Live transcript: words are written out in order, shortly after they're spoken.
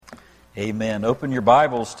Amen. Open your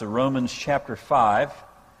Bibles to Romans chapter 5.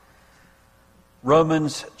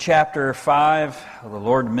 Romans chapter 5, the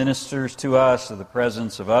Lord ministers to us in the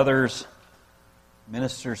presence of others,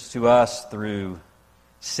 ministers to us through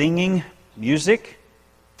singing, music,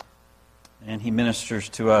 and He ministers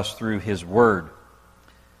to us through His Word,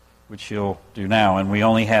 which He'll do now. And we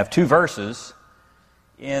only have 2 verses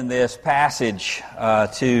in this passage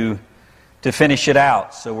to finish it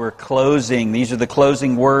out. So we're closing. These are the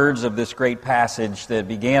closing words of this great passage that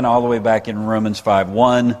began all the way back in Romans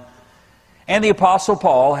 5:1. And the Apostle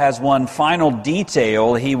Paul has one final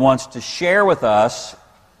detail he wants to share with us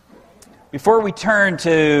before we turn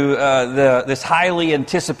to this highly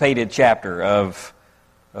anticipated chapter of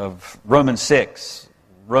Romans 6.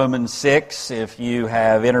 Romans 6, if you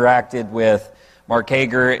have interacted with Mark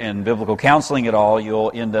Hager and biblical counseling at all,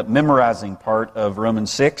 you'll end up memorizing part of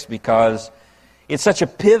Romans 6 because it's such a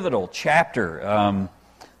pivotal chapter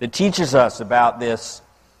that teaches us about this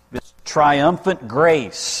triumphant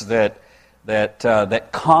grace that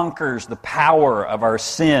conquers the power of our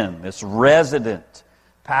sin, this resident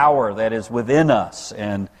power that is within us,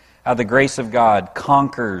 and how the grace of God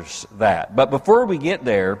conquers that. But before we get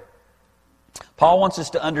there, Paul wants us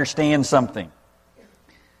to understand something.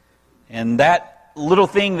 And that little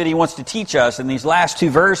thing that he wants to teach us in these last 2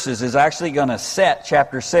 verses is actually going to set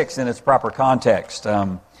chapter 6 in its proper context.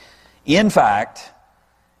 In fact,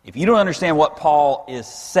 if you don't understand what Paul is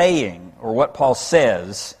saying or what Paul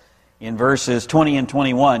says in verses 20 and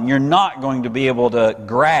 21, you're not going to be able to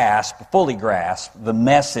fully grasp the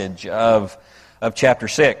message of chapter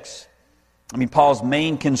 6. I mean, Paul's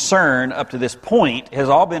main concern up to this point has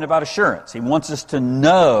all been about assurance. He wants us to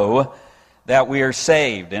know that we are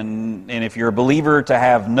saved, and if you're a believer, to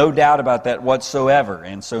have no doubt about that whatsoever.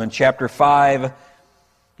 And so in chapter 5,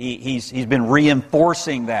 he's been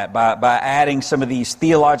reinforcing that by adding some of these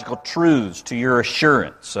theological truths to your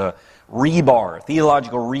assurance,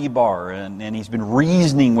 theological rebar, and he's been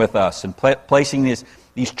reasoning with us and placing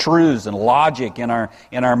these truths and logic in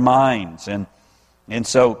our minds, and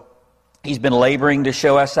so he's been laboring to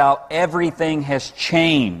show us how everything has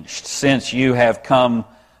changed since you have come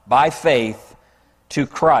by faith to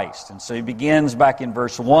Christ. And so he begins back in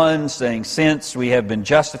verse 1 saying, since we have been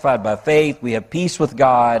justified by faith, we have peace with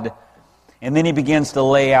God. And then he begins to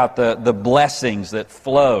lay out the blessings that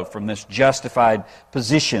flow from this justified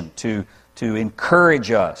position to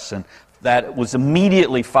encourage us. And that was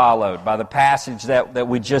immediately followed by the passage that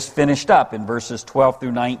we just finished up in verses 12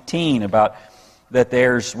 through 19 about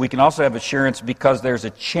that we can also have assurance because there's a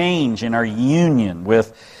change in our union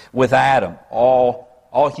with Adam.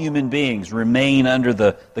 All human beings remain under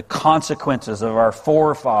the consequences of our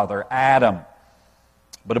forefather, Adam.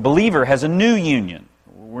 But a believer has a new union.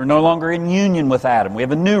 We're no longer in union with Adam. We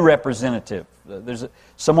have a new representative. There's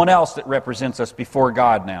someone else that represents us before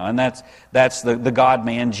God now, and that's the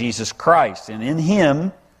God-man, Jesus Christ. And in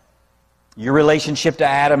Him, your relationship to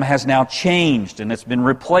Adam has now changed, and it's been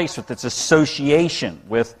replaced with its association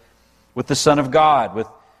with the Son of God,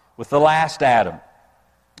 with the last Adam.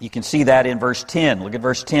 You can see that in verse 10. Look at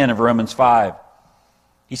verse 10 of Romans 5.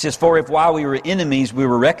 He says, for if while we were enemies we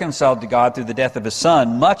were reconciled to God through the death of His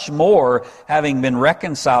Son, much more, having been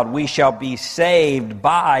reconciled, we shall be saved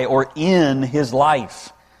by or in His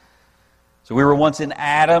life. So we were once in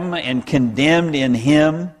Adam and condemned in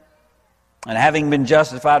him, and having been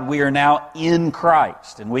justified, we are now in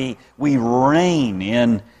Christ. And we reign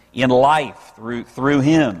in life through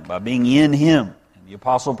Him, by being in Him. The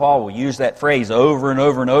Apostle Paul will use that phrase over and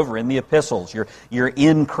over and over in the epistles. You're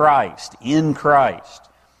in Christ,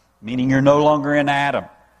 meaning you're no longer in Adam.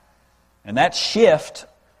 And that shift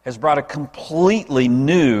has brought a completely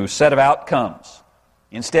new set of outcomes.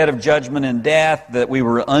 Instead of judgment and death that we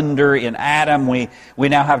were under in Adam, we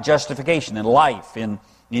now have justification and life in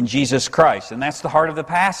Jesus Christ. And that's the heart of the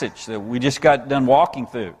passage that we just got done walking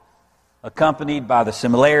through, accompanied by the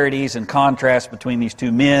similarities and contrasts between these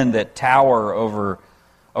 2 men that tower over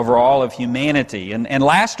all of humanity. And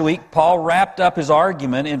last week, Paul wrapped up his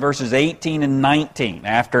argument in verses 18 and 19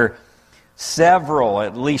 after several,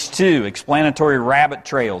 at least 2, explanatory rabbit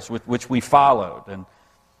trails which we followed.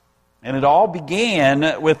 And it all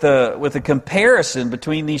began with a comparison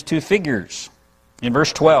between these 2 figures. In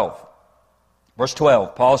verse 12,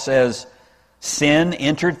 Paul says, sin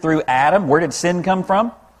entered through Adam. Where did sin come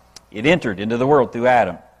from? It entered into the world through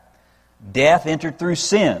Adam. Death entered through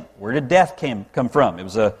sin. Where did death come from? It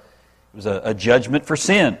was a judgment for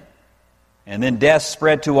sin. And then death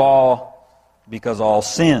spread to all because all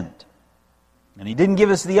sinned. And he didn't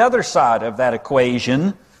give us the other side of that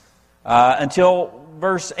equation until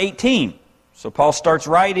verse 18. So Paul starts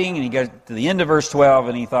writing, and he goes to the end of verse 12,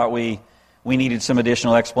 and he thought we needed some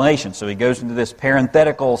additional explanation. So he goes into this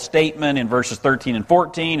parenthetical statement in verses 13 and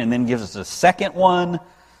 14, and then gives us a second one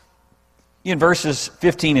in verses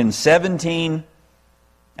 15 and 17.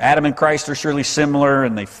 Adam and Christ are surely similar,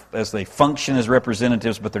 and as they function as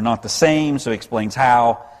representatives, but they're not the same, so he explains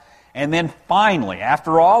how. And then finally,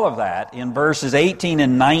 after all of that, in verses 18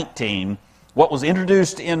 and 19, what was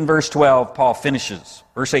introduced in verse 12, Paul finishes.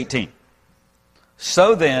 Verse 18.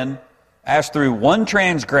 So then, as through one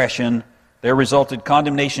transgression there resulted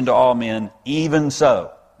condemnation to all men, even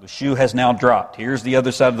so. The shoe has now dropped. Here's the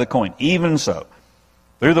other side of the coin. Even so.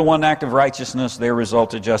 Through the one act of righteousness there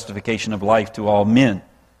resulted justification of life to all men.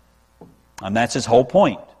 And that's his whole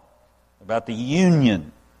point about the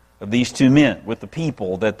union of these two men with the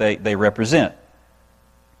people that they represent.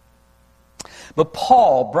 But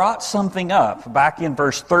Paul brought something up back in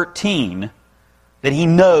verse 13 that he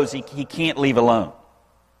knows he can't leave alone.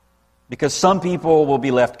 Because some people will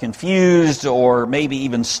be left confused or maybe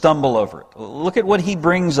even stumble over it. Look at what he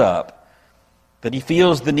brings up that he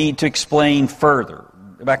feels the need to explain further.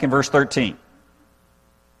 Back in verse 13.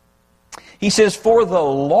 He says, for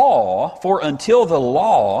until the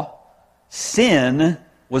law, sin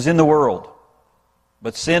was in the world.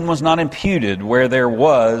 But sin was not imputed where there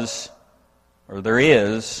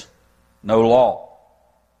is no law.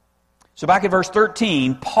 So back in verse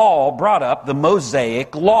 13, Paul brought up the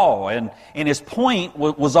Mosaic law. And his point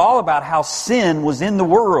was all about how sin was in the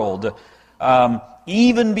world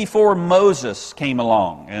even before Moses came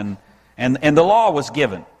along and the law was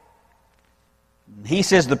given. He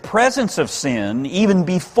says the presence of sin, even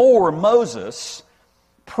before Moses,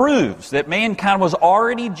 proves that mankind was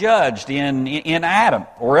already judged in Adam,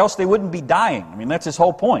 or else they wouldn't be dying. I mean, that's his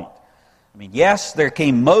whole point. I mean, yes, there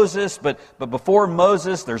came Moses, but before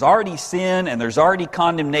Moses, there's already sin and there's already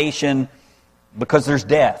condemnation because there's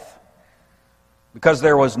death. Because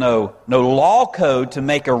there was no law code to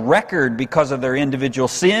make a record because of their individual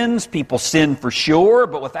sins. People sinned for sure,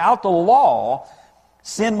 but without the law,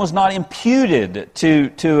 sin was not imputed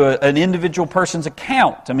to an individual person's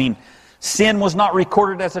account. I mean, sin was not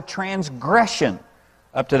recorded as a transgression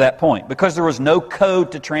up to that point because there was no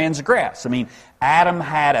code to transgress. I mean, Adam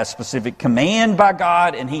had a specific command by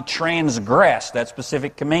God and he transgressed that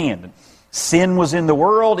specific command. Sin was in the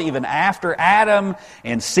world even after Adam,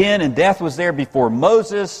 and sin and death was there before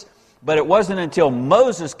Moses. But it wasn't until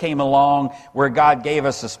Moses came along where God gave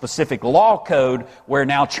us a specific law code where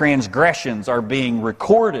now transgressions are being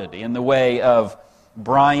recorded in the way of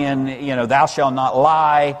Brian, thou shalt not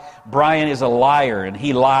lie. Brian is a liar, and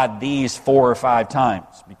he lied these 4 or 5 times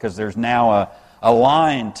because there's now a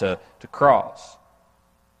line to cross.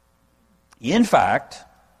 In fact,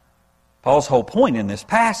 Paul's whole point in this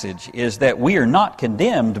passage is that we are not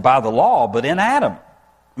condemned by the law, but in Adam.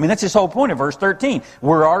 I mean, that's his whole point in verse 13.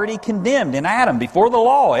 We're already condemned in Adam before the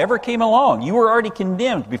law ever came along. You were already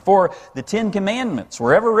condemned before the 10 Commandments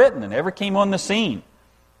were ever written and ever came on the scene.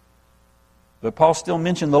 But Paul still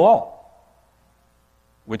mentioned the law,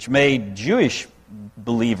 which made Jewish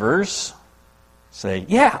believers say,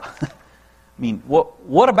 yeah, I mean,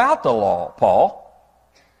 what about the law, Paul?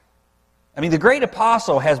 I mean, the great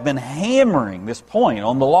apostle has been hammering this point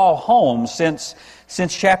on the law home since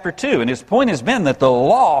chapter 2. And his point has been that the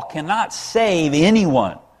law cannot save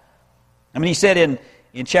anyone. I mean, he said in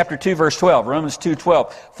chapter 2, verse 12, Romans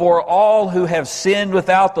 2:12, for all who have sinned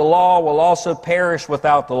without the law will also perish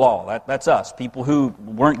without the law. That's us, people who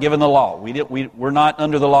weren't given the law. We're not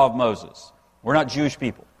under the law of Moses. We're not Jewish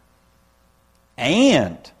people.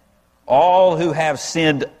 And all who have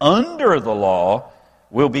sinned under the law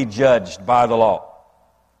will be judged by the law.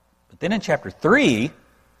 But then in chapter 3,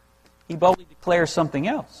 he boldly declares something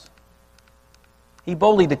else. He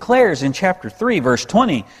boldly declares in chapter 3, verse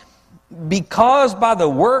 20, because by the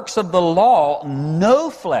works of the law no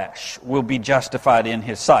flesh will be justified in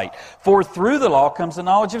his sight, for through the law comes the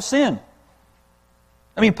knowledge of sin.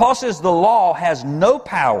 I mean, Paul says the law has no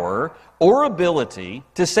power or ability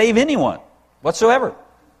to save anyone whatsoever.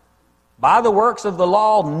 By the works of the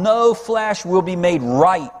law, no flesh will be made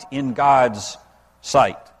right in God's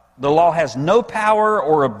sight. The law has no power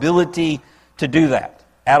or ability to do that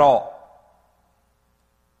at all.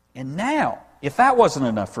 And now, if that wasn't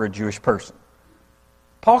enough for a Jewish person,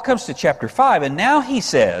 Paul comes to chapter 5, and now he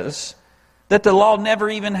says that the law never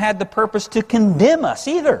even had the purpose to condemn us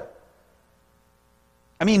either.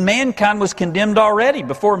 I mean, mankind was condemned already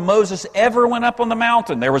before Moses ever went up on the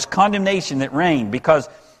mountain. There was condemnation that reigned because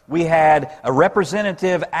we had a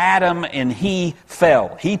representative, Adam, and he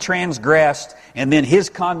fell. He transgressed, and then his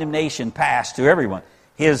condemnation passed to everyone.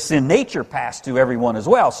 his sin nature passed to everyone as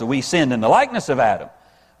well. So we sinned in the likeness of Adam.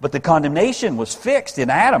 But the condemnation was fixed in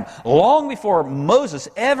Adam long before Moses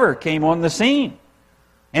ever came on the scene.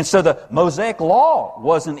 And so the Mosaic law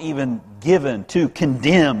wasn't even given to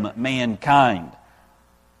condemn mankind.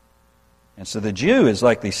 And so the Jew is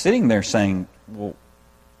likely sitting there saying,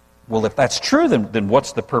 well, if that's true, then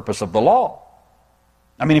what's the purpose of the law?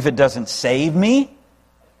 I mean, if it doesn't save me,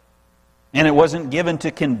 and it wasn't given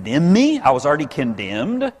to condemn me, I was already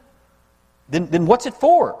condemned, then what's it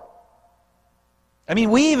for? I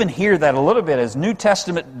mean, we even hear that a little bit as New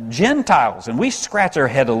Testament Gentiles, and we scratch our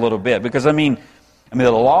head a little bit, because I mean, the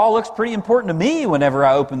law looks pretty important to me whenever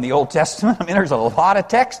I open the Old Testament. I mean, there's a lot of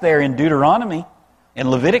text there in Deuteronomy and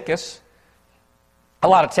Leviticus. A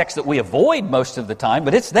lot of text that we avoid most of the time,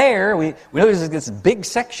 but it's there. We know there's this big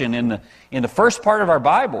section in the first part of our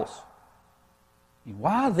Bibles.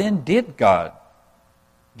 Why then did God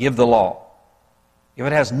give the law if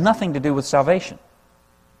it has nothing to do with salvation?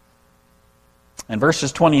 And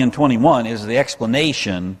verses 20 and 21 is the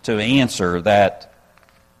explanation to answer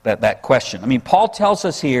that question. I mean, Paul tells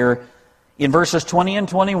us here in verses 20 and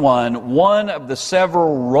 21 one of the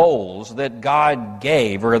several roles that God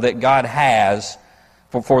gave or that God has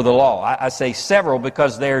for the law. I say several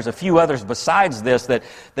because there's a few others besides this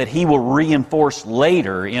that he will reinforce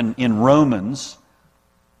later in Romans.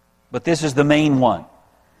 But this is the main one.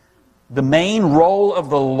 The main role of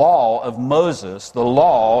the law of Moses, the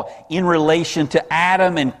law in relation to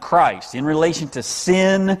Adam and Christ, in relation to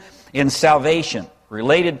sin and salvation,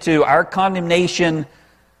 related to our condemnation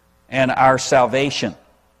and our salvation.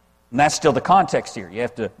 And that's still the context here. You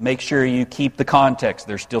have to make sure you keep the context.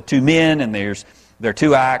 There's still two men, and there are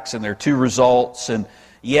two acts, and there are two results, and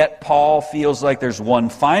yet Paul feels like there's one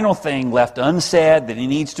final thing left unsaid that he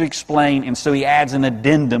needs to explain, and so he adds an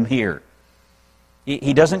addendum here.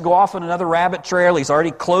 He doesn't go off on another rabbit trail. He's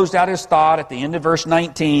already closed out his thought at the end of verse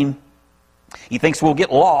 19. He thinks we'll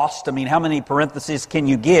get lost. I mean, how many parentheses can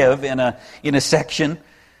you give in a section?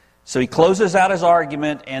 So he closes out his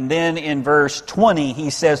argument, and then in verse 20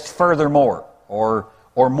 he says furthermore, or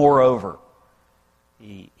moreover.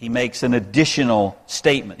 He makes an additional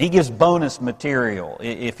statement. He gives bonus material,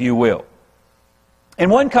 if you will.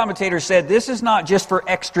 And one commentator said, this is not just for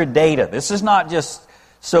extra data. This is not just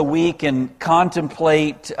so we can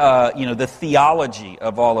contemplate the theology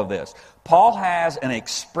of all of this. Paul has an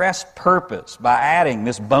express purpose by adding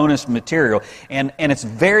this bonus material, and it's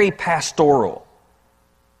very pastoral.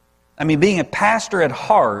 I mean, being a pastor at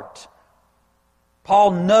heart,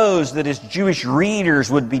 Paul knows that his Jewish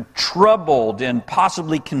readers would be troubled and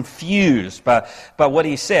possibly confused by what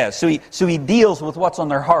he says. So he deals with what's on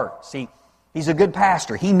their heart. See, he's a good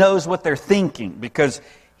pastor. He knows what they're thinking because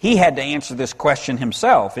he had to answer this question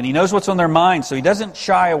himself, and he knows what's on their mind, so he doesn't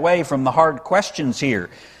shy away from the hard questions here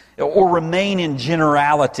or remain in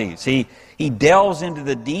generalities. He delves into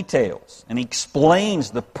the details, and he explains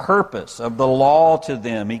the purpose of the law to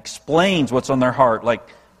them. He explains what's on their heart,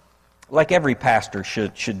 like every pastor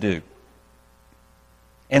should do.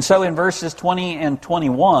 And so in verses 20 and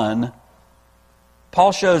 21,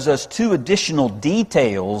 Paul shows us two additional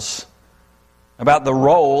details about the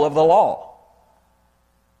role of the law.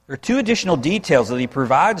 There are two additional details that he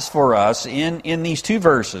provides for us in these two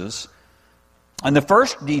verses. And the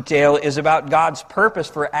first detail is about God's purpose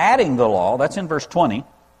for adding the law. That's in verse 20.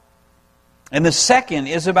 And the second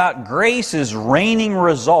is about grace's reigning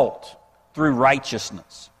result through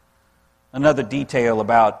righteousness. Another detail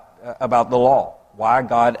about the law. Why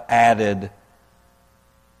God added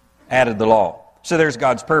the law. So there's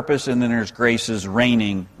God's purpose, and then there's grace's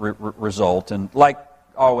reigning result. And like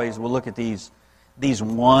always, we'll look at these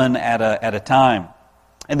one at a time.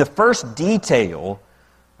 And the first detail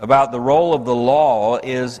about the role of the law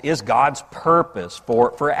is God's purpose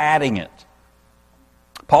for adding it.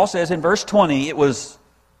 Paul says in verse 20, it was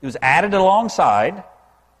added alongside,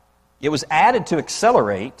 it was added to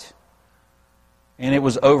accelerate, and it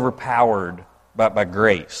was overpowered by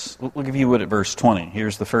grace. Look, if you would, at verse 20.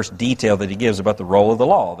 Here's the first detail that he gives about the role of the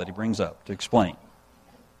law that he brings up to explain.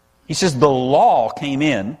 He says the law came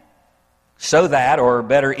in so that, or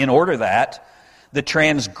better, in order that, the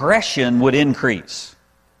transgression would increase.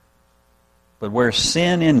 But where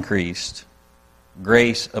sin increased,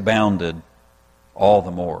 grace abounded all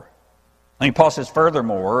the more. I mean, Paul says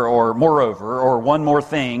furthermore, or moreover, or one more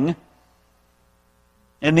thing.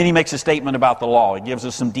 And then he makes a statement about the law. He gives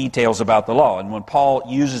us some details about the law. And when Paul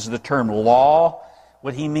uses the term law,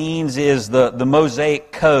 what he means is the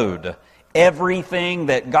Mosaic Code. Everything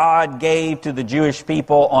that God gave to the Jewish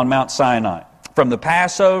people on Mount Sinai. From the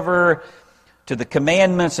Passover to the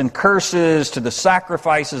commandments and curses, to the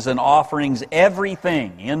sacrifices and offerings,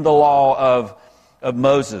 everything in the law of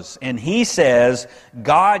Moses. And he says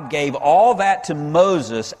God gave all that to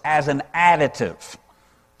Moses as an additive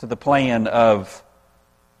to the plan of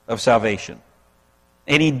salvation.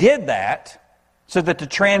 And he did that so that the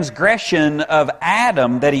transgression of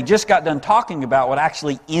Adam that he just got done talking about would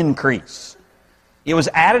actually increase. It was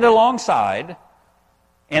added alongside,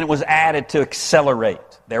 and it was added to accelerate.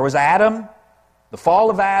 There was Adam, the fall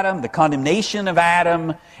of Adam, the condemnation of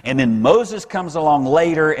Adam, and then Moses comes along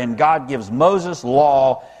later, and God gives Moses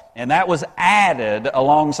law, and that was added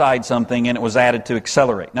alongside something, and it was added to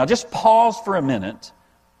accelerate. Now just pause for a minute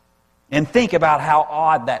and think about how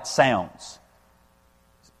odd that sounds,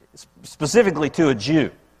 specifically to a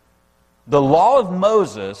Jew. The law of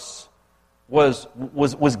Moses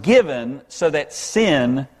was given so that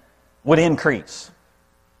sin would increase.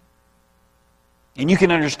 And you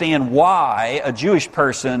can understand why a Jewish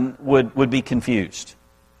person would be confused.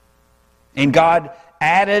 And God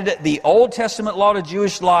added the Old Testament law to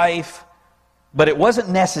Jewish life, but it wasn't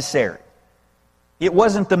necessary. It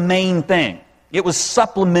wasn't the main thing. It was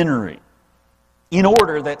supplementary in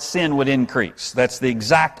order that sin would increase. That's the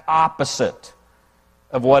exact opposite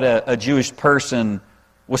of what a Jewish person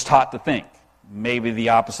was taught to think. Maybe the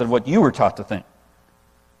opposite of what you were taught to think.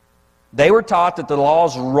 They were taught that the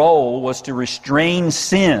law's role was to restrain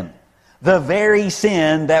sin, the very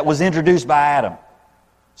sin that was introduced by Adam.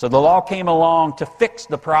 So the law came along to fix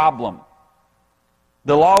the problem.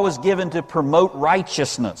 The law was given to promote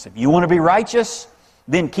righteousness. If you want to be righteous,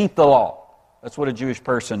 then keep the law. That's what a Jewish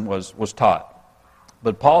person was taught.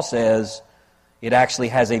 But Paul says it actually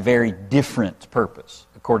has a very different purpose,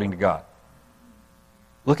 according to God.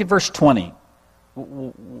 Look at verse 20.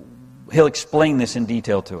 He'll explain this in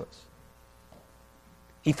detail to us.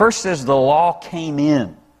 He first says the law came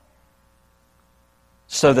in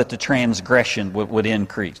so that the transgression would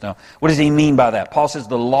increase. Now, what does he mean by that? Paul says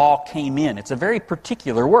the law came in. It's a very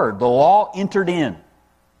particular word. The law entered in.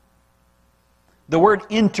 The word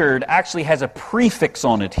entered actually has a prefix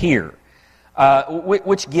on it here,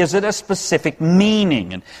 which gives it a specific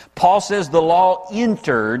meaning. And Paul says the law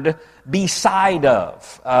entered beside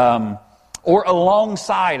of, or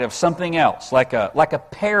alongside of something else, like a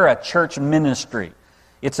para-church ministry.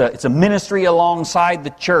 It's a ministry alongside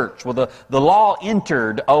the church. Well, the law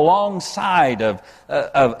entered alongside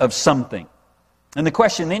of something. And the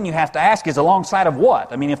question then you have to ask is alongside of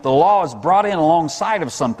what? I mean, if the law is brought in alongside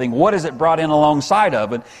of something, what is it brought in alongside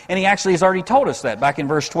of? And he actually has already told us that back in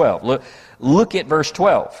verse 12. Look at verse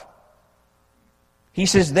 12. He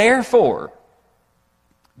says, therefore,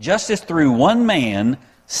 just as through one man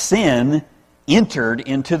sin entered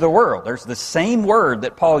into the world. There's the same word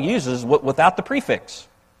that Paul uses without the prefix.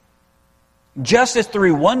 Just as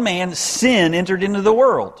through one man sin entered into the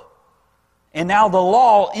world. And now the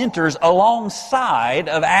law enters alongside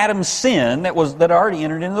of Adam's sin that already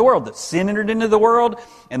entered into the world. That sin entered into the world,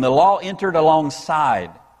 and the law entered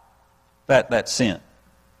alongside that sin.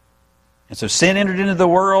 And so sin entered into the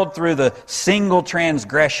world through the single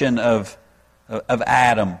transgression of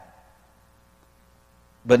Adam.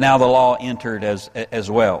 But now the law entered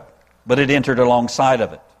as well. But it entered alongside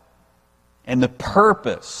of it. And the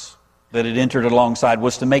purpose that it entered alongside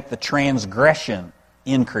was to make the transgression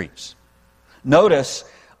increase. Notice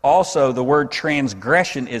also the word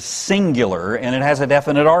transgression is singular and it has a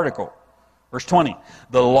definite article. Verse 20,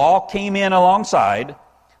 the law came in alongside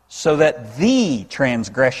so that the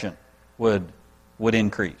transgression would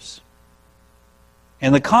increase.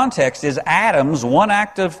 And the context is Adam's one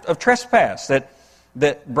act of trespass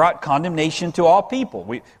that brought condemnation to all people.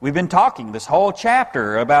 We've been talking this whole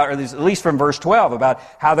chapter about, or at least from verse 12, about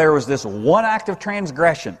how there was this one act of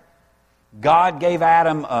transgression. God gave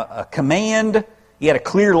Adam a command. He had a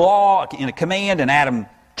clear law in a command, and Adam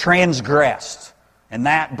transgressed. And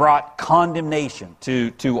that brought condemnation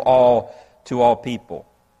to all people.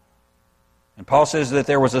 And Paul says that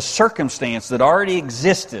there was a circumstance that already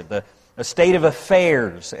existed, a state of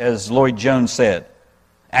affairs, as Lloyd Jones said.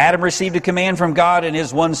 Adam received a command from God, and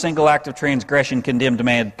his one single act of transgression condemned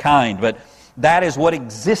mankind. But that is what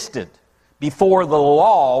existed before the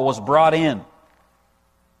law was brought in.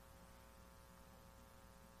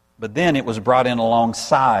 But then it was brought in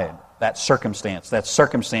alongside that circumstance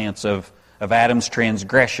of Adam's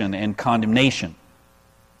transgression and condemnation.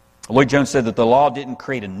 Lloyd Jones said that the law didn't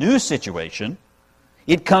create a new situation.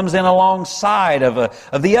 It comes in alongside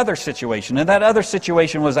of the other situation, and that other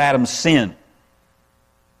situation was Adam's sin.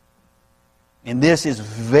 And this is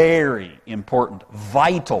very important,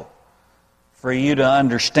 vital, for you to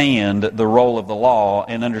understand the role of the law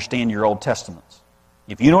and understand your Old Testaments.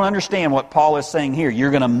 If you don't understand what Paul is saying here,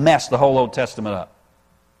 you're going to mess the whole Old Testament up.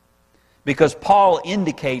 Because Paul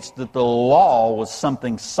indicates that the law was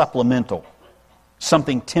something supplemental,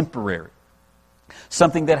 something temporary,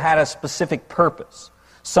 something that had a specific purpose,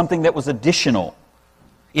 something that was additional.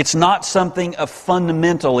 It's not something of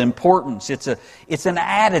fundamental importance. It's an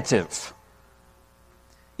additive.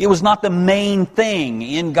 It was not the main thing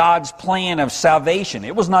in God's plan of salvation.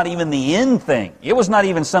 It was not even the end thing. It was not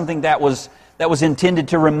even something that was intended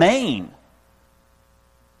to remain.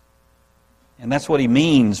 And that's what he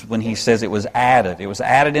means when he says it was added. It was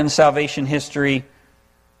added in salvation history.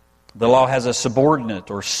 The law has a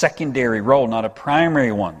subordinate or secondary role, not a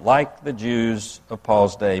primary one, like the Jews of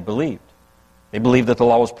Paul's day believed. They believed that the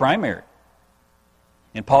law was primary.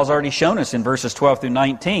 And Paul's already shown us in verses 12 through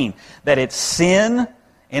 19 that it's sin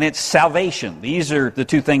and it's salvation. These are the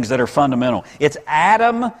two things that are fundamental. It's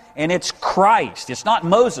Adam and it's Christ. It's not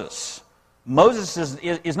Moses. Moses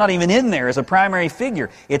is not even in there as a primary figure.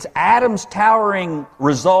 It's Adam's towering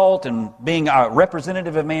result and being a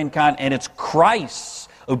representative of mankind, and it's Christ's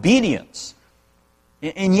obedience.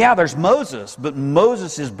 And yeah, there's Moses, but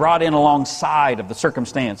Moses is brought in alongside of the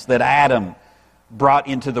circumstance that Adam brought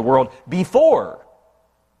into the world before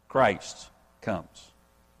Christ comes.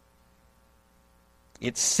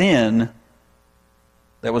 It's sin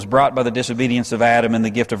that was brought by the disobedience of Adam and the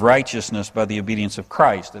gift of righteousness by the obedience of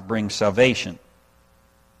Christ that brings salvation.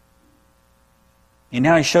 And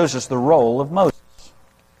now he shows us the role of Moses,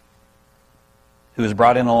 who is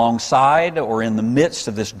brought in alongside or in the midst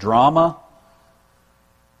of this drama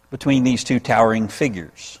between these two towering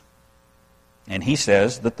figures. And he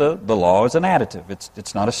says that the law is an additive.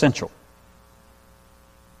 It's not essential.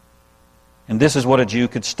 And this is what a Jew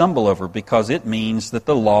could stumble over, because it means that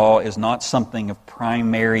the law is not something of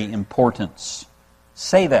primary importance.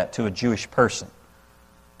 Say that to a Jewish person.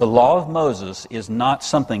 The law of Moses is not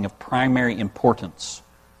something of primary importance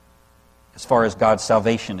as far as God's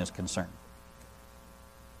salvation is concerned.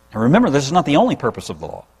 And remember, this is not the only purpose of the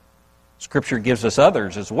law. Scripture gives us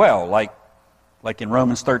others as well, like in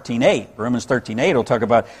Romans 13:8. Romans 13:8 will talk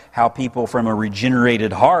about how people from a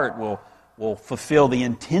regenerated heart will fulfill the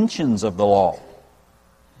intentions of the law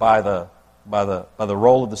by the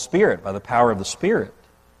role of the Spirit, by the power of the Spirit.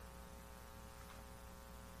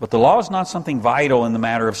 But the law is not something vital in the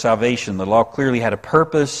matter of salvation. The law clearly had a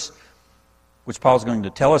purpose, which Paul's going to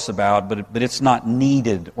tell us about, but it's not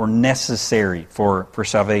needed or necessary for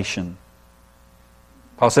salvation.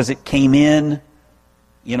 Paul says it came in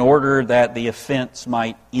order that the offense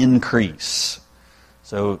might increase.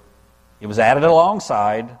 So it was added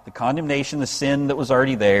alongside the condemnation, the sin that was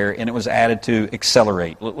already there, and it was added to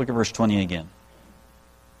accelerate. Look at verse 20 again.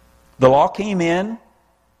 The law came in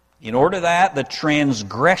order that the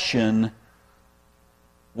transgression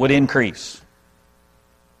would increase.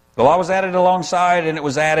 The law was added alongside, and it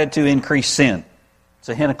was added to increase sin. It's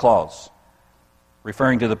a hina clause,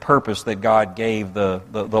 referring to the purpose that God gave the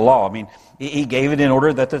law. I mean, He gave it in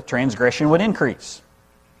order that the transgression would increase.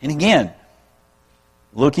 And again,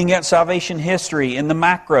 looking at salvation history in the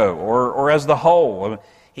macro or as the whole,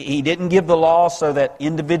 He didn't give the law so that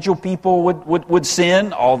individual people would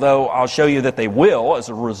sin, although I'll show you that they will as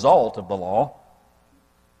a result of the law.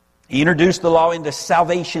 He introduced the law into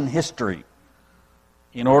salvation history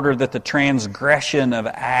in order that the transgression of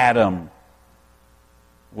Adam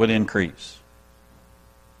would increase.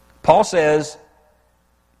 Paul says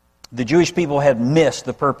the Jewish people had missed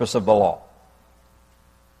the purpose of the law.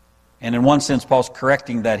 And in one sense, Paul's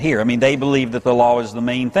correcting that here. I mean, they believed that the law is the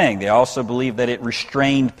main thing. They also believed that it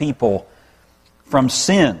restrained people from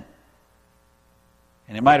sin.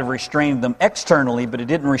 And it might have restrained them externally, but it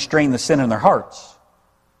didn't restrain the sin in their hearts.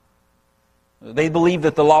 They believed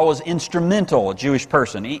that the law was instrumental, a Jewish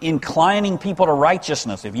person, inclining people to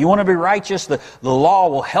righteousness. If you want to be righteous, the law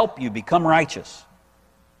will help you become righteous.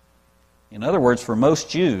 In other words, for most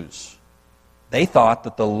Jews, they thought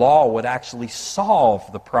that the law would actually solve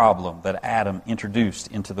the problem that Adam introduced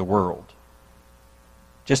into the world.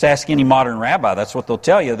 Just ask any modern rabbi, that's what they'll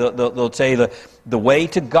tell you. They'll say the way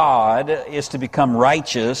to God is to become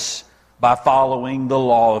righteous by following the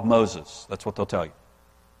law of Moses. That's what they'll tell you.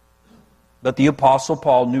 But the Apostle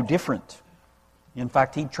Paul knew different. In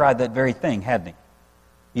fact, he tried that very thing, hadn't he?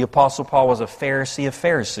 The Apostle Paul was a Pharisee of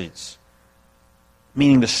Pharisees,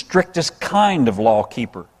 meaning the strictest kind of law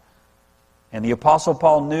keeper. And the Apostle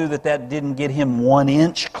Paul knew that didn't get him 1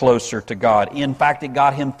 inch closer to God. In fact, it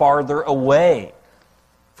got him farther away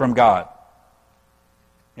from God.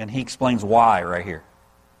 And he explains why right here.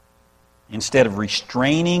 Instead of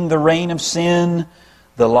restraining the reign of sin,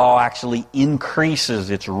 the law actually increases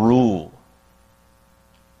its rule.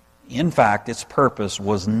 In fact, its purpose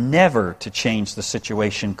was never to change the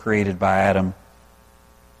situation created by Adam,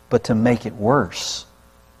 but to make it worse.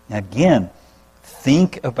 Now again,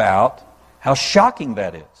 think about how shocking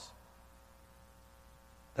that is.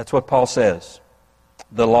 That's what Paul says.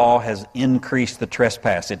 The law has increased the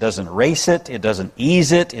trespass. It doesn't erase it. It doesn't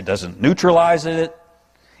ease it. It doesn't neutralize it.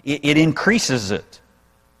 It increases it.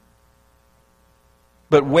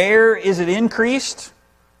 But where is it increased?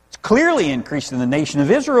 It's clearly increased in the nation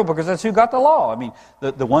of Israel because that's who got the law. I mean,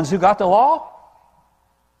 the ones who got the law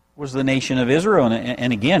was the nation of Israel.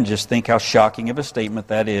 And again, just think how shocking of a statement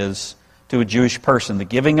that is to a Jewish person. The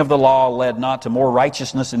giving of the law led not to more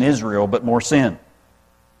righteousness in Israel, but more sin.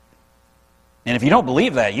 And if you don't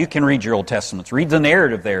believe that, you can read your Old Testaments. Read the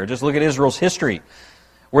narrative there. Just look at Israel's history.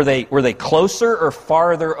 Were they closer or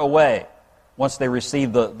farther away once they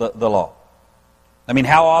received the law? I mean,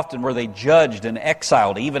 how often were they judged and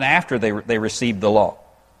exiled even after they received the law?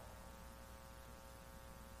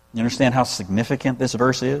 You understand how significant this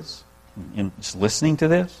verse is in just listening to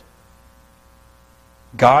this?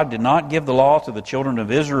 God did not give the law to the children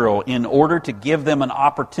of Israel in order to give them an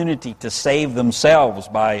opportunity to save themselves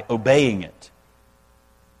by obeying it.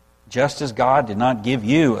 Just as God did not give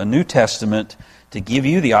you a New Testament to give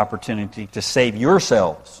you the opportunity to save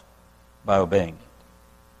yourselves by obeying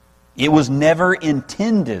it. It was never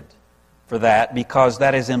intended for that because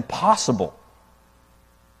that is impossible.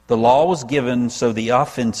 The law was given so the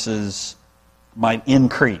offenses might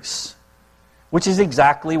increase, which is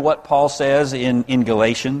exactly what Paul says in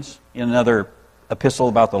Galatians, in another epistle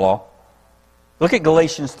about the law. Look at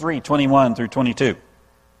Galatians 3:21 through 22.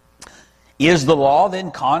 Is the law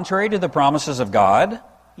then contrary to the promises of God?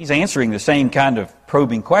 He's answering the same kind of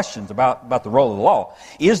probing questions about the role of the law.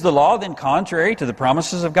 Is the law then contrary to the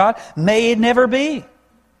promises of God? May it never be.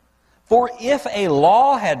 For if a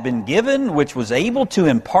law had been given which was able to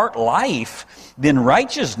impart life, then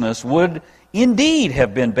righteousness would indeed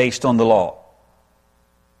have been based on the law.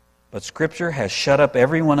 But Scripture has shut up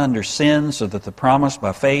everyone under sin so that the promise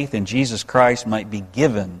by faith in Jesus Christ might be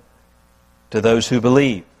given to those who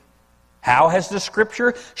believe. How has the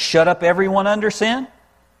Scripture shut up everyone under sin?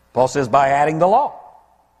 Paul says by adding the law,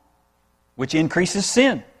 which increases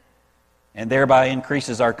sin, and thereby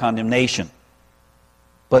increases our condemnation.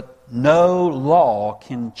 But no law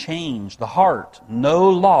can change the heart. No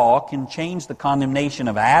law can change the condemnation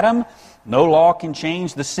of Adam. No law can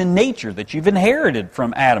change the sin nature that you've inherited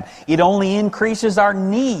from Adam. It only increases our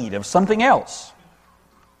need of something else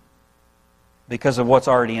because of what's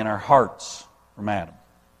already in our hearts from Adam.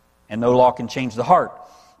 And no law can change the heart.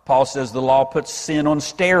 Paul says the law puts sin on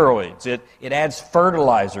steroids. It adds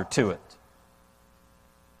fertilizer to it.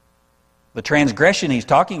 The transgression he's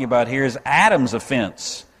talking about here is Adam's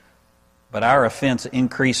offense. But our offense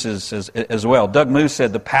increases as well. Doug Moose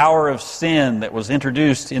said the power of sin that was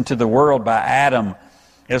introduced into the world by Adam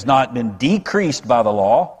has not been decreased by the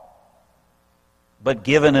law, but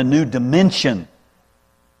given a new dimension.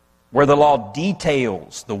 Where the law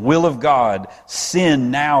details the will of God, sin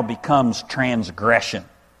now becomes transgression.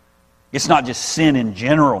 It's not just sin in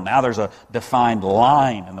general. Now there's a defined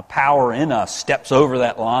line, and the power in us steps over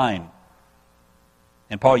that line.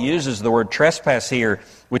 And Paul uses the word trespass here,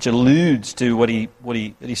 which alludes to what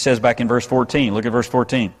he says back in verse 14. Look at verse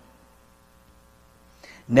 14.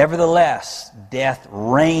 Nevertheless, death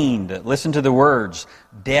reigned. Listen to the words.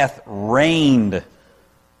 Death reigned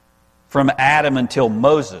from Adam until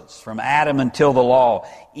Moses, from Adam until the law,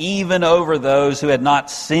 even over those who had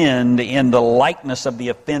not sinned in the likeness of the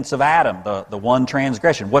offense of Adam, the one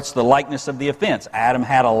transgression. What's the likeness of the offense? Adam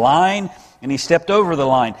had a line, and he stepped over the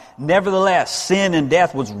line. Nevertheless, sin and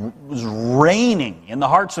death was reigning in the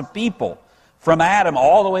hearts of people from Adam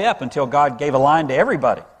all the way up until God gave a line to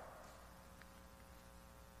everybody.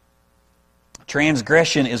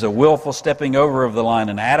 Transgression is a willful stepping over of the line.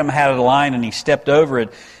 And Adam had a line and he stepped over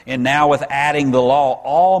it. And now with adding the law,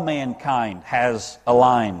 all mankind has a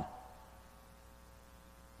line.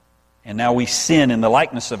 And now we sin in the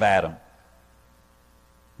likeness of Adam.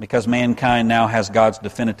 Because mankind now has God's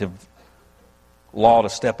definitive law to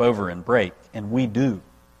step over and break. And we do.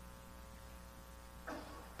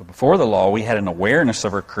 But before the law, we had an awareness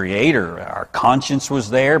of our Creator. Our conscience was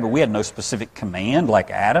there, but we had no specific command like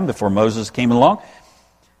Adam before Moses came along.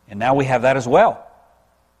 And now we have that as well.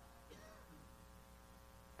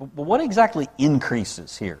 But what exactly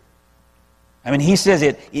increases here? I mean, he says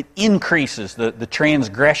it increases the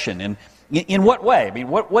transgression. And in what way? I mean,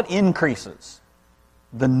 what increases?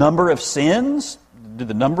 The number of sins? Did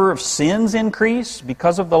the number of sins increase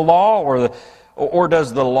because of the law? Or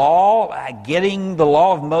does the law, getting the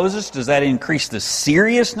law of Moses, does that increase the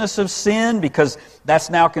seriousness of sin? Because that's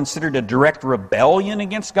now considered a direct rebellion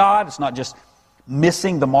against God. It's not just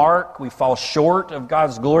missing the mark. We fall short of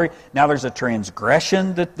God's glory. Now there's a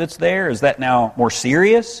transgression that's there. Is that now more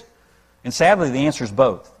serious? And sadly, the answer is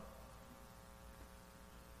both.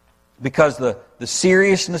 Because the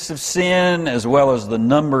seriousness of sin as well as the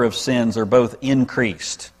number of sins are both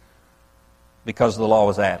increased because the law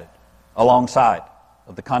was added alongside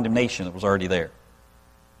of the condemnation that was already there.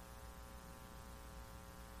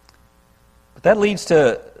 But that leads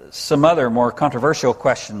to some other more controversial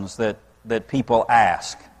questions that people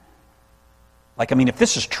ask. Like, if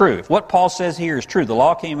this is true, if what Paul says here is true, the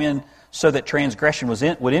law came in so that transgression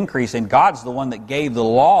would increase, and God's the one that gave the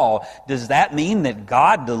law, does that mean that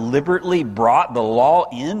God deliberately brought the law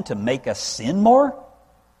in to make us sin more?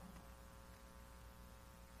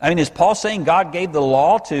 Is Paul saying God gave the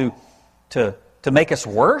law to make us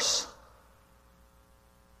worse?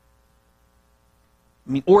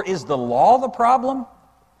 Or is the law the problem?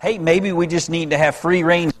 Hey, maybe we just need to have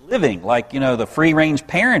free-range living, like, the free-range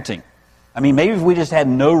parenting. Maybe if we just had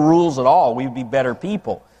no rules at all, we'd be better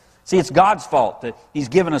people. See, it's God's fault that He's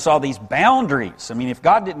given us all these boundaries. If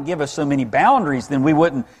God didn't give us so many boundaries, then we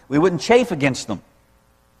wouldn't chafe against them.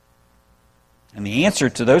 And the answer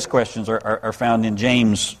to those questions are found in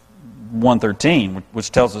James 1:13,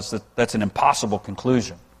 which tells us that that's an impossible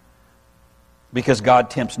conclusion. Because God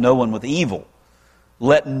tempts no one with evil.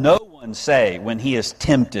 Let no one say when he is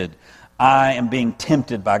tempted, I am being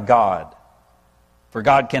tempted by God. For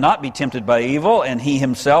God cannot be tempted by evil, and He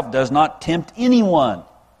Himself does not tempt anyone.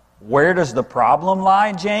 Where does the problem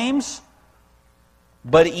lie, James?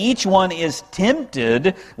 But each one is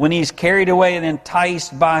tempted when he's carried away and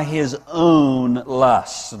enticed by his own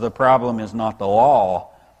lusts. The problem is not the law.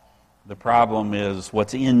 The problem is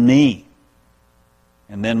what's in me.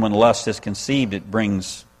 And then when lust is conceived, it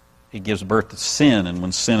gives birth to sin. And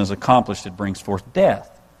when sin is accomplished, it brings forth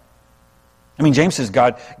death. James says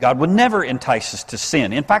God would never entice us to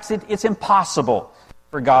sin. In fact, it's impossible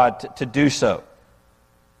for God to do so.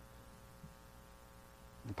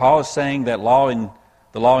 Paul is saying that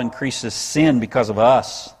the law increases sin because of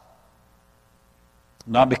us.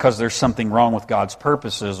 Not because there's something wrong with God's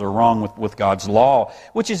purposes or wrong with God's law,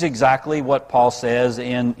 which is exactly what Paul says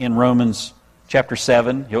in Romans chapter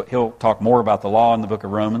 7. He'll talk more about the law in the book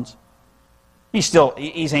of Romans. He's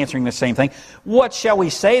answering the same thing. What shall we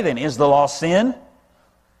say then? Is the law sin?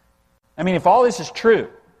 If all this is true,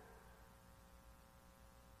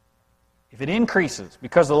 if it increases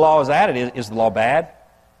because the law is added, is the law bad?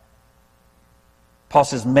 Paul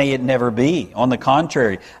says, may it never be. On the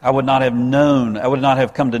contrary, I would not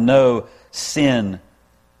have come to know sin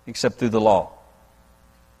except through the law.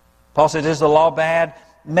 Paul says, is the law bad?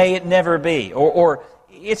 May it never be. Or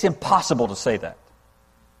it's impossible to say that.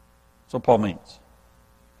 That's what Paul means.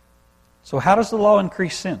 So how does the law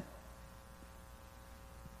increase sin?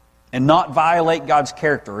 And not violate God's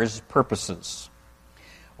character or His purposes?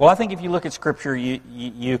 Well, I think if you look at Scripture,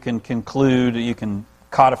 you can conclude, you can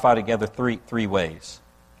codify together three ways.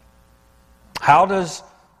 How does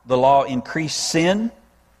the law increase sin?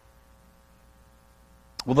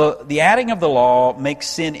 Well, the adding of the law makes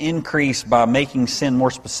sin increase by making sin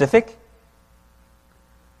more specific,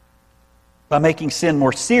 by making sin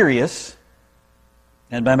more serious,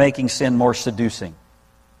 and by making sin more seducing.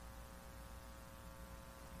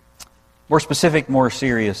 More specific, more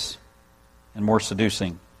serious, and more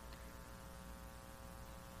seducing.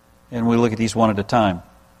 And we look at these one at a time.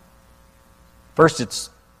 First, it's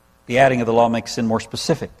the adding of the law makes sin more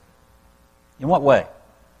specific. In what way?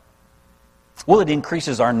 Well, it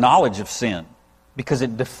increases our knowledge of sin because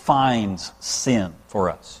it defines sin for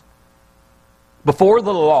us. Before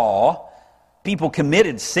the law, people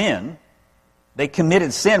committed sin. They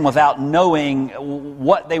committed sin without knowing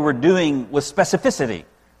what they were doing with specificity.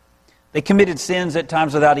 They committed sins at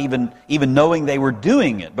times without even knowing they were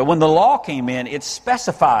doing it. But when the law came in, it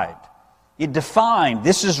specified. It defined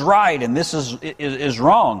this is right and this is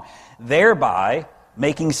wrong, thereby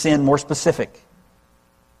making sin more specific.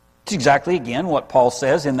 It's exactly, again, what Paul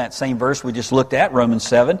says in that same verse we just looked at, Romans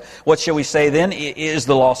 7. What shall we say then? Is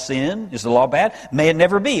the law sin? Is the law bad? May it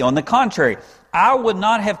never be. On the contrary, I would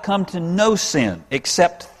not have come to know sin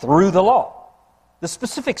except through the law. The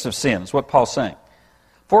specifics of sin is what Paul's saying.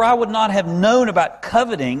 For I would not have known about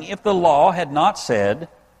coveting if the law had not said,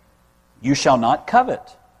 you shall not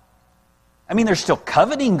covet. There's still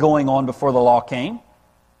coveting going on before the law came.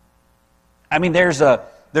 There's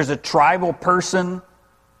a tribal person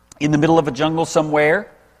in the middle of a jungle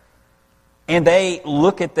somewhere, and they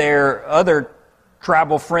look at their other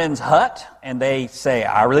tribal friend's hut and they say,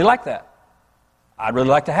 I really like that. I'd really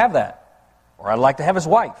like to have that. Or I'd like to have his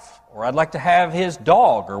wife. Or I'd like to have his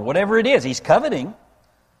dog, or whatever it is. He's coveting.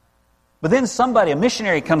 But then somebody, a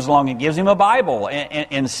missionary, comes along and gives him a Bible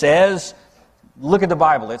and says, look at the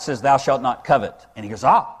Bible. It says, thou shalt not covet. And he goes,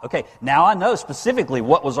 okay, now I know specifically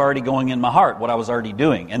what was already going in my heart, what I was already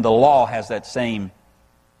doing. And the law has that same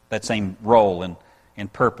role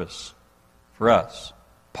and purpose for us.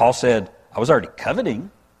 Paul said, I was already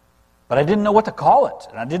coveting, but I didn't know what to call it.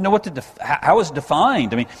 And I didn't know what how it was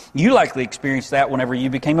defined. I mean, you likely experienced that whenever you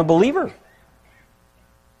became a believer.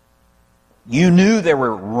 You knew there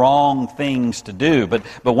were wrong things to do, but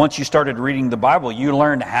once you started reading the Bible, you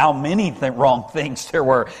learned how many wrong things there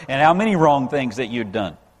were and how many wrong things that you'd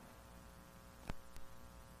done.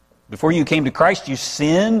 Before you came to Christ, you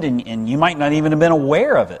sinned, and you might not even have been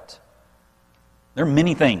aware of it. There are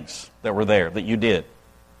many things that were there that you did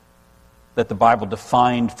that the Bible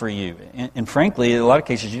defined for you. And frankly, in a lot of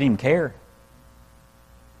cases, you didn't even care.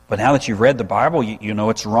 But now that you've read the Bible, you know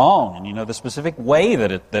it's wrong, and you know the specific way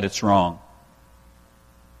that it's wrong.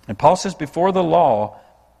 And Paul says before the law,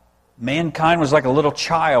 mankind was like a little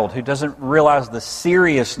child who doesn't realize the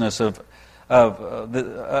seriousness of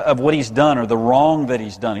what he's done or the wrong that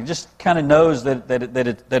he's done. He just kind of knows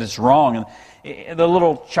that it's wrong. And the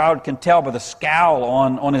little child can tell by the scowl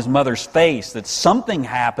on his mother's face that something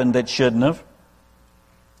happened that shouldn't have.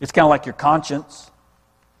 It's kind of like your conscience.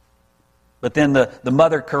 But then the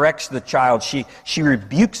mother corrects the child. She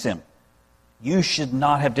rebukes him. You should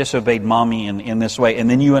not have disobeyed mommy in this way. And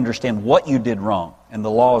then you understand what you did wrong. And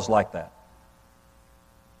the law is like that.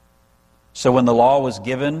 So when the law was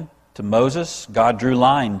given to Moses, God drew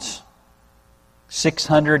lines.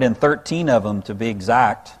 613 of them to be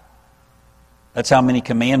exact. That's how many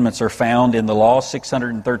commandments are found in the law,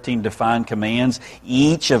 613 defined commands,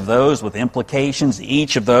 each of those with implications,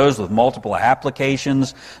 each of those with multiple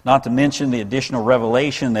applications, not to mention the additional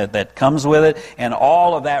revelation that comes with it. And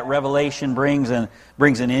all of that revelation brings an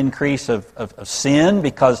increase of sin,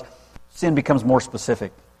 because sin becomes more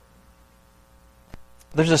specific.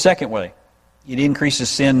 There's a second way. It increases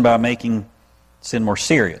sin by making sin more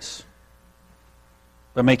serious.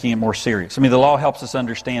 By making it more serious. I mean, the law helps us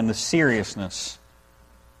understand the seriousness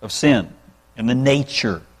of sin and the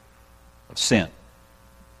nature of sin.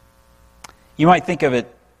 You might think of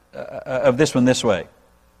it, of this one this way.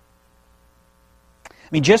 I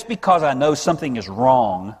mean, just because I know something is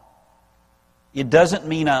wrong, it doesn't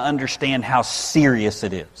mean I understand how serious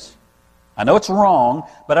it is. I know it's wrong,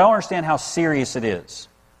 but I don't understand how serious it is.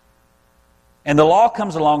 And the law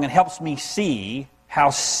comes along and helps me see how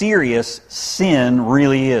serious sin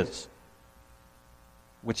really is.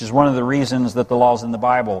 Which is one of the reasons that the law's in the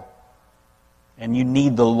Bible. And you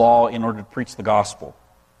need the law in order to preach the gospel.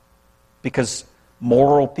 Because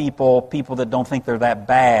moral people that don't think they're that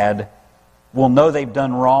bad, will know they've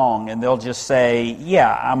done wrong, and they'll just say,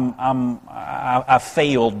 yeah, I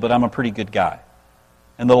failed, but I'm a pretty good guy.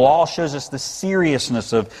 And the law shows us the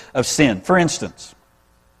seriousness of sin. For instance,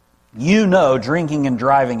 you know drinking and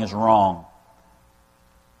driving is wrong.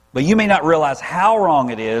 But you may not realize how wrong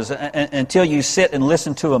it is until you sit and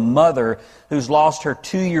listen to a mother who's lost her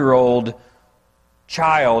 2-year-old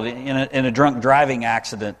child in a drunk driving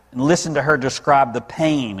accident, and listen to her describe the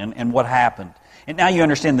pain and what happened. And now you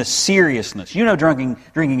understand the seriousness. You know drinking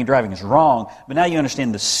and driving is wrong, but now you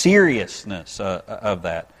understand the seriousness of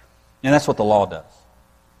that. And that's what the law does.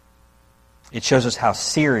 It shows us how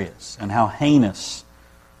serious and how heinous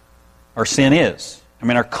our sin is. I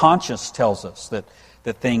mean, our conscience tells us that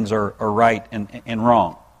things are right and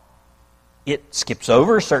wrong. It skips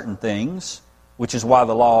over certain things, which is why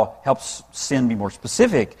the law helps sin be more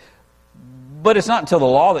specific. But it's not until the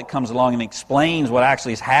law that comes along and explains what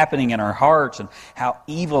actually is happening in our hearts and how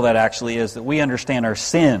evil that actually is that we understand our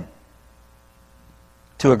sin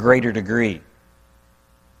to a greater degree.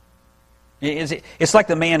 It's like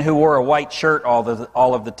the man who wore a white shirt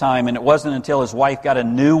all of the time, and it wasn't until his wife got a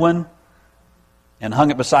new one and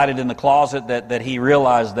hung it beside it in the closet that he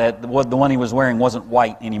realized that the one he was wearing wasn't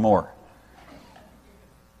white anymore.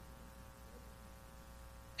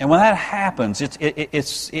 And when that happens,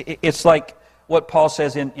 it's like what Paul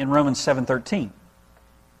says in Romans 7:13.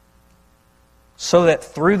 So that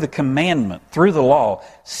through the commandment, through the law,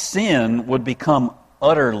 sin would become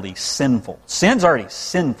utterly sinful. Sin's already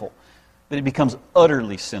sinful, but it becomes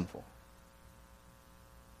utterly sinful.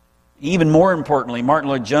 Even more importantly, Martin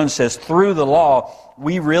Lloyd-Jones says, through the law,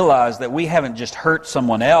 we realize that we haven't just hurt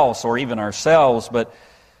someone else or even ourselves, but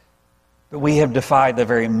we have defied the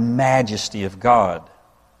very majesty of God.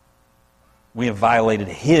 We have violated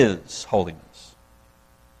His holiness.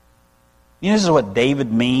 You know, this is what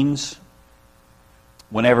David means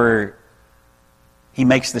whenever he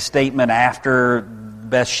makes the statement after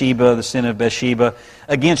Bathsheba, the sin of Bathsheba,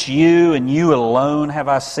 against you and you alone have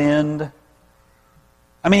I sinned.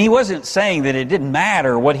 I mean, he wasn't saying that it didn't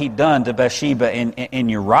matter what he'd done to Bathsheba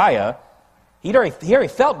and Uriah. He already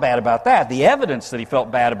felt bad about that. The evidence that he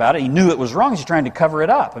felt bad about it, he knew it was wrong. He's trying to cover it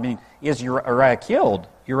up. I mean, is Uriah killed?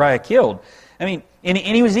 Uriah killed. I mean, and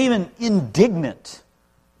he was even indignant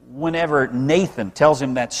whenever Nathan tells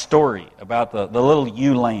him that story about the little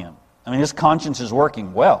ewe lamb. I mean, his conscience is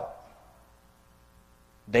working well.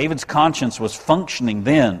 David's conscience was functioning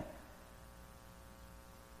then.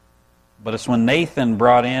 But it's when Nathan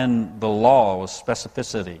brought in the law with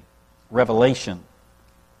specificity, revelation.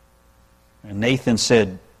 And Nathan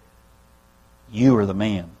said, "You are the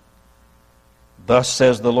man. Thus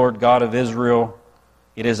says the Lord God of Israel,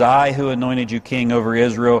 it is I who anointed you king over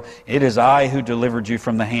Israel. It is I who delivered you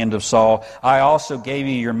from the hand of Saul. I also gave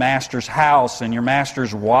you your master's house and your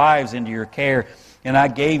master's wives into your care. And I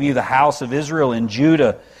gave you the house of Israel and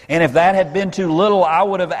Judah. And if that had been too little, I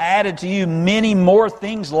would have added to you many more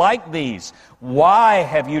things like these. Why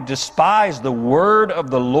have you despised the word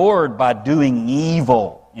of the Lord by doing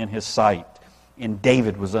evil in His sight?" And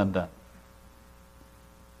David was undone.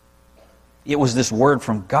 It was this word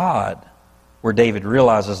from God where David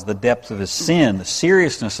realizes the depth of his sin, the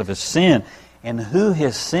seriousness of his sin, and who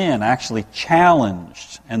his sin actually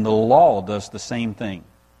challenged. And the law does the same thing.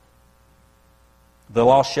 The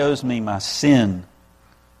law shows me my sin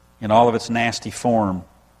in all of its nasty form,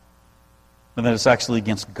 and that it's actually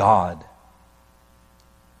against God.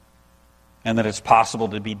 And that it's possible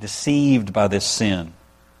to be deceived by this sin.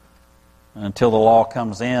 And until the law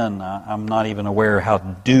comes in, I'm not even aware how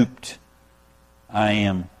duped I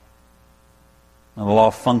am. And the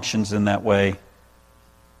law functions in that way.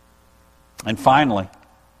 And finally,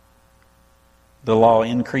 the law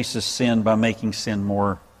increases sin by making sin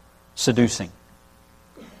more seducing.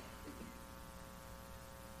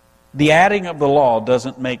 The adding of the law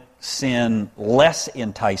doesn't make sin less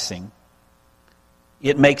enticing.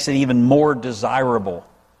 It makes it even more desirable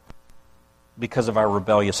because of our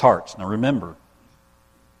rebellious hearts. Now remember,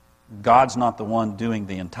 God's not the one doing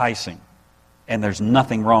the enticing, and there's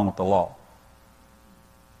nothing wrong with the law.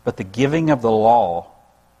 But the giving of the law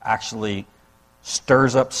actually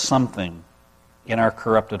stirs up something in our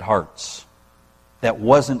corrupted hearts that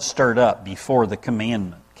wasn't stirred up before the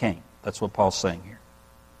commandment came. That's what Paul's saying here.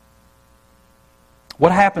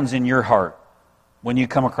 What happens in your heart when you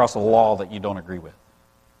come across a law that you don't agree with?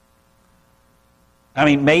 I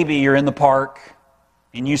mean, maybe you're in the park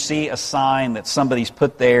and you see a sign that somebody's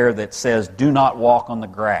put there that says, "Do not walk on the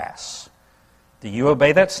grass." Do you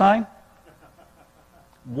obey that sign?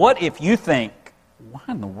 What if you think, why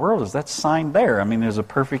in the world is that sign there? I mean, there's a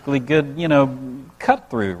perfectly good, cut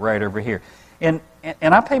through right over here. And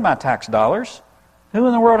I pay my tax dollars. Who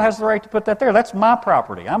in the world has the right to put that there? That's my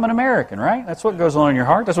property. I'm an American, right? That's what goes on in your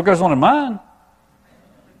heart. That's what goes on in mine.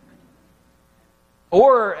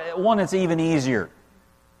 Or one that's even easier.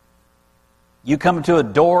 You come to a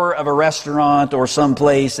door of a restaurant or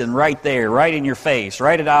someplace, and right there, right in your face,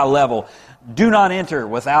 right at eye level, "Do not enter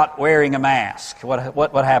without wearing a mask."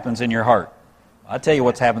 What happens in your heart? I'll tell you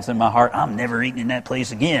what happens in my heart. I'm never eating in that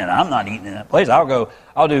place again. I'm not eating in that place.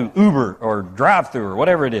 I'll do Uber or drive-through or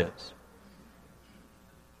whatever it is.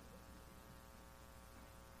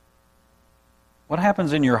 What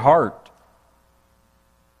happens in your heart?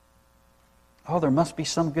 Oh, there must be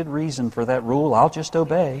some good reason for that rule. I'll just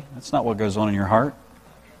obey. That's not what goes on in your heart.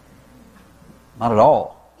 Not at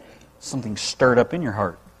all. Something stirred up in your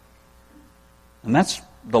heart. And that's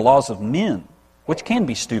the laws of men, which can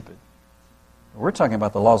be stupid. We're talking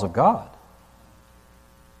about the laws of God.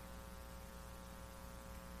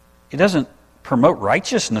 It doesn't promote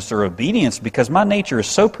righteousness or obedience because my nature is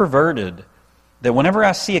so perverted that whenever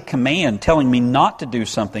I see a command telling me not to do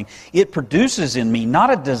something, it produces in me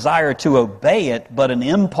not a desire to obey it, but an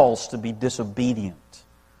impulse to be disobedient.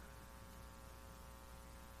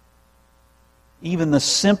 Even the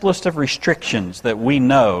simplest of restrictions that we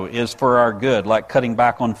know is for our good, like cutting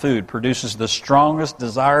back on food, produces the strongest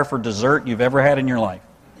desire for dessert you've ever had in your life.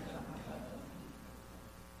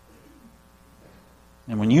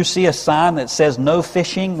 And when you see a sign that says no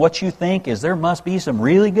fishing, what you think is there must be some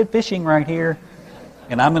really good fishing right here,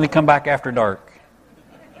 and I'm going to come back after dark.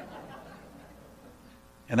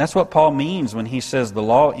 And that's what Paul means when he says the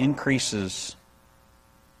law increases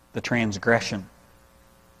the transgression.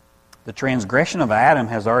 The transgression of Adam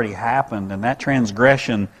has already happened, and that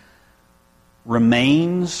transgression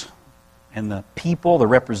remains, and the people, the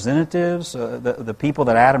representatives, the people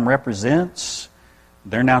that Adam represents,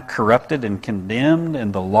 They're now corrupted and condemned,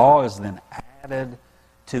 and the law is then added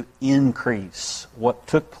to increase what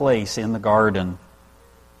took place in the garden.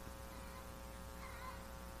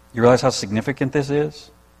 You realize how significant this is?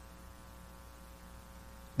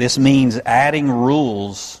 This means adding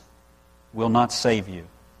rules will not save you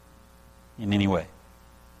in any way.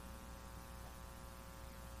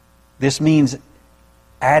 This means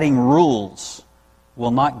adding rules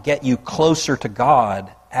will not get you closer to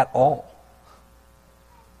God at all.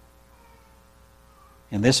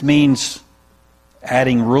 And this means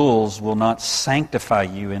adding rules will not sanctify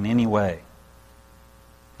you in any way.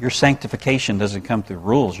 Your sanctification doesn't come through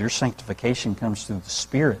rules. Your sanctification comes through the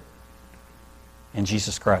Spirit in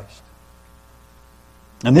Jesus Christ.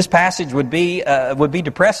 And this passage would be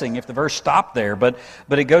depressing if the verse stopped there, but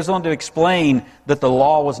it goes on to explain that the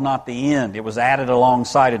law was not the end. It was added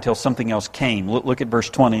alongside until something else came. Look at verse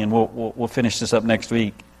 20, and we'll finish this up next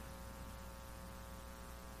week.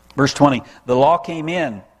 Verse 20, the law came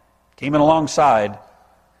in alongside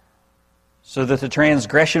so that the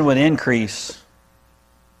transgression would increase.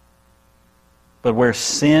 But where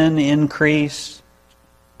sin increased,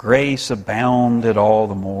 grace abounded all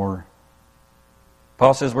the more.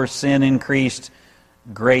 Paul says where sin increased,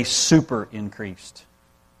 grace super increased.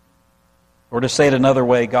 Or to say it another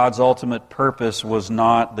way, God's ultimate purpose was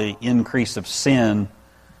not the increase of sin,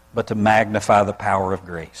 but to magnify the power of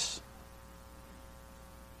grace.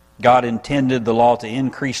 God intended the law to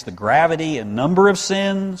increase the gravity and number of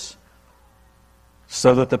sins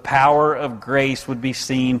so that the power of grace would be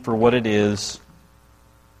seen for what it is,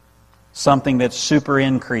 something that's super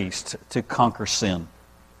increased to conquer sin.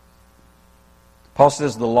 Paul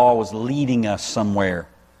says the law was leading us somewhere.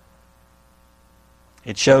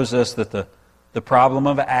 It shows us that the problem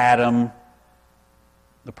of Adam,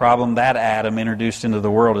 the problem that Adam introduced into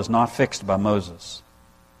the world is not fixed by Moses.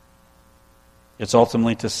 It's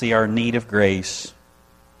ultimately to see our need of grace.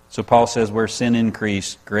 So Paul says where sin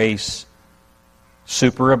increased, grace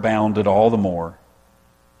superabounded all the more.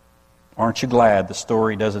 Aren't you glad the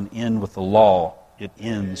story doesn't end with the law? It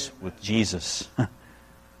ends with Jesus.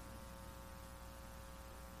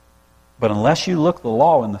 But unless you look the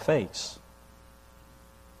law in the face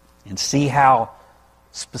and see how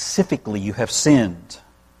specifically you have sinned,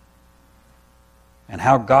 and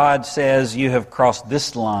how God says you have crossed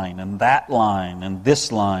this line and that line and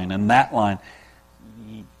this line and that line,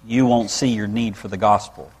 you won't see your need for the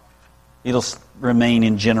gospel. It'll remain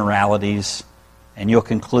in generalities, and you'll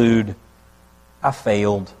conclude, I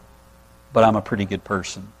failed, but I'm a pretty good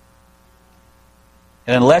person.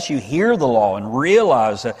 And unless you hear the law and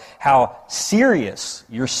realize how serious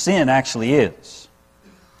your sin actually is,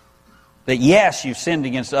 that yes, you've sinned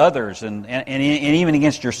against others and even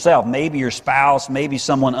against yourself, maybe your spouse, maybe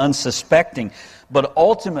someone unsuspecting, but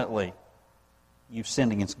ultimately, you've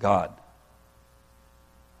sinned against God.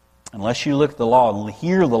 Unless you look at the law and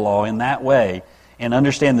hear the law in that way and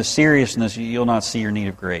understand the seriousness, you'll not see your need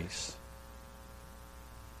of grace.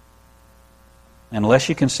 And unless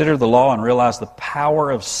you consider the law and realize the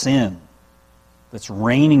power of sin that's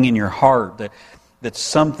reigning in your heart, that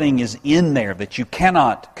something is in there that you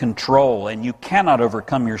cannot control and you cannot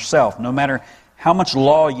overcome yourself. No matter how much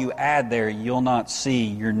law you add there, you'll not see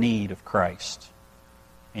your need of Christ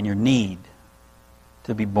and your need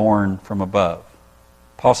to be born from above.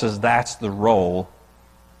 Paul says that's the role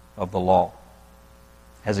of the law.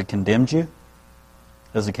 Has it condemned you?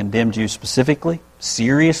 Has it condemned you specifically?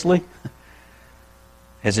 Seriously?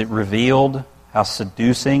 Has it revealed how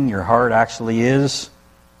seducing your heart actually is?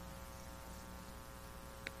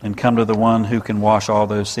 And come to the one who can wash all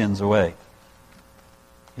those sins away.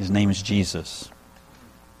 His name is Jesus.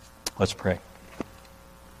 Let's pray.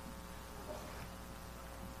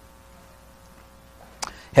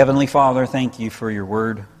 Heavenly Father, thank you for your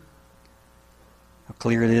word. How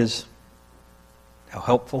clear it is. How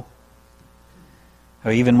helpful.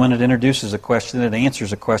 How even when it introduces a question, it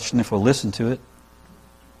answers a question if we'll listen to it.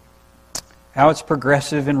 How it's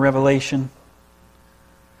progressive in revelation.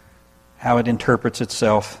 How it interprets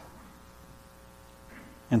itself.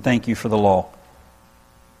 And thank you for the law.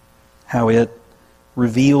 How it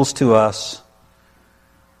reveals to us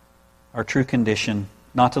our true condition,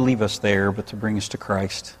 not to leave us there, but to bring us to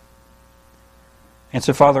Christ. And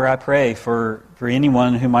so, Father, I pray for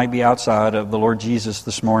anyone who might be outside of the Lord Jesus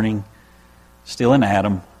this morning, still in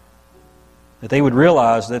Adam, that they would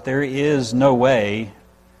realize that there is no way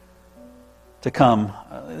to come.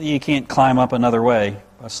 You can't climb up another way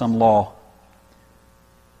by some law.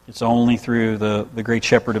 It's only through the great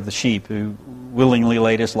shepherd of the sheep who willingly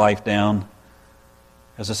laid his life down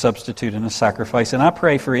as a substitute and a sacrifice. And I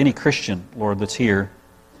pray for any Christian, Lord, that's here.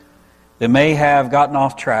 that may have gotten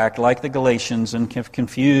off track, like the Galatians, and have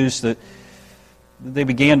confused that they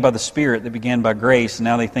began by the Spirit, they began by grace, and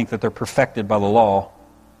now they think that they're perfected by the law.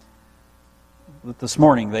 That this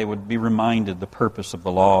morning they would be reminded the purpose of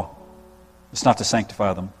the law. It's not to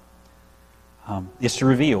sanctify them. It's to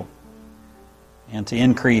reveal and to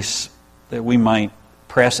increase, that we might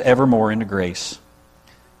press ever more into grace.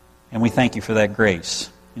 And we thank you for that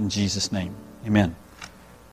grace. In Jesus' name, amen.